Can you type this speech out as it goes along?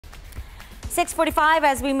6:45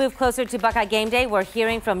 as we move closer to Buckeye game day, we're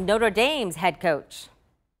hearing from Notre Dame's head coach.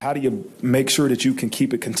 How do you make sure that you can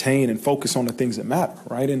keep it contained and focus on the things that matter,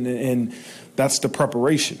 right? And that's the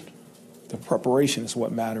preparation. The preparation is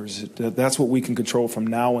what matters. That's what we can control from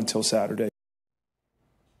now until Saturday.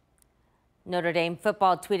 Notre Dame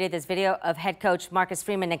football tweeted this video of head coach Marcus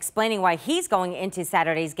Freeman explaining why he's going into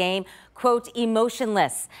Saturday's game, quote,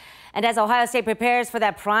 emotionless. And as Ohio State prepares for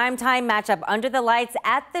that primetime matchup under the lights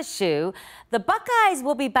at the Shoe, the Buckeyes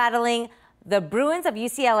will be battling the Bruins of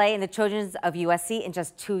UCLA and the Trojans of USC in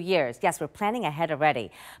just 2 years. Yes, we're planning ahead already.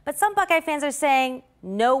 But some Buckeye fans are saying,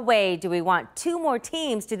 no way do we want 2 more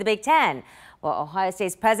teams to the Big Ten. Well, Ohio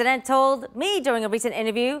State's president told me during a recent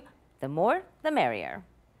interview, the more, the merrier.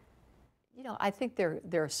 You know, I think there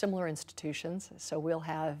are similar institutions. So we'll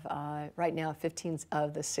have, right now, 15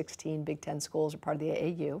 of the 16 Big Ten schools are part of the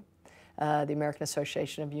AAU, the American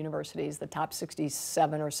Association of Universities, the top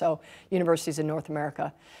 67 or so universities in North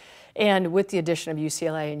America. And with the addition of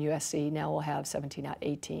UCLA and USC, now we'll have 17 out of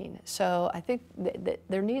 18. So I think that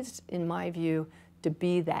there needs, in my view, to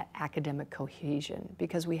be that academic cohesion,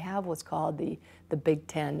 because we have what's called the Big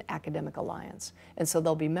Ten Academic Alliance. And so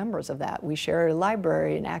they'll be members of that. We share a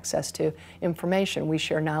library and access to information. We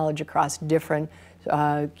share knowledge across different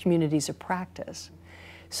communities of practice.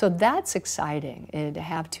 So that's exciting, and to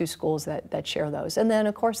have 2 schools that share those. And then,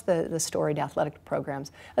 of course, the storied athletic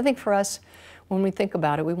programs. I think for us, when we think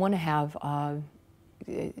about it, we want to have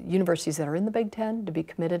universities that are in the Big Ten to be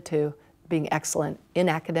committed to being excellent in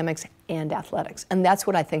academics and athletics. And that's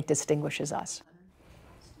what I think distinguishes us.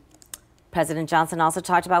 President Johnson also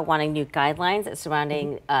talked about wanting new guidelines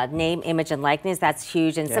surrounding name, image, and likeness. That's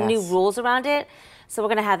huge, and some new rules around it. So we're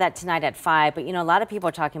going to have that tonight at 5. But, you know, a lot of people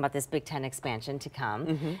are talking about this Big Ten expansion to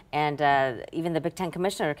come. And even the Big Ten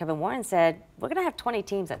commissioner, Kevin Warren, said, we're going to have 20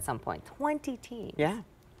 teams at some point. 20 teams. Yeah.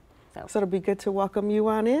 So it'll be good to welcome you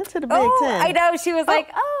on into the Big Ten. I know. She was like,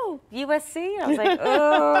 oh, USC? I was like,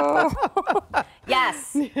 oh.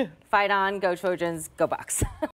 Yes. Fight on. Go Trojans. Go Bucks.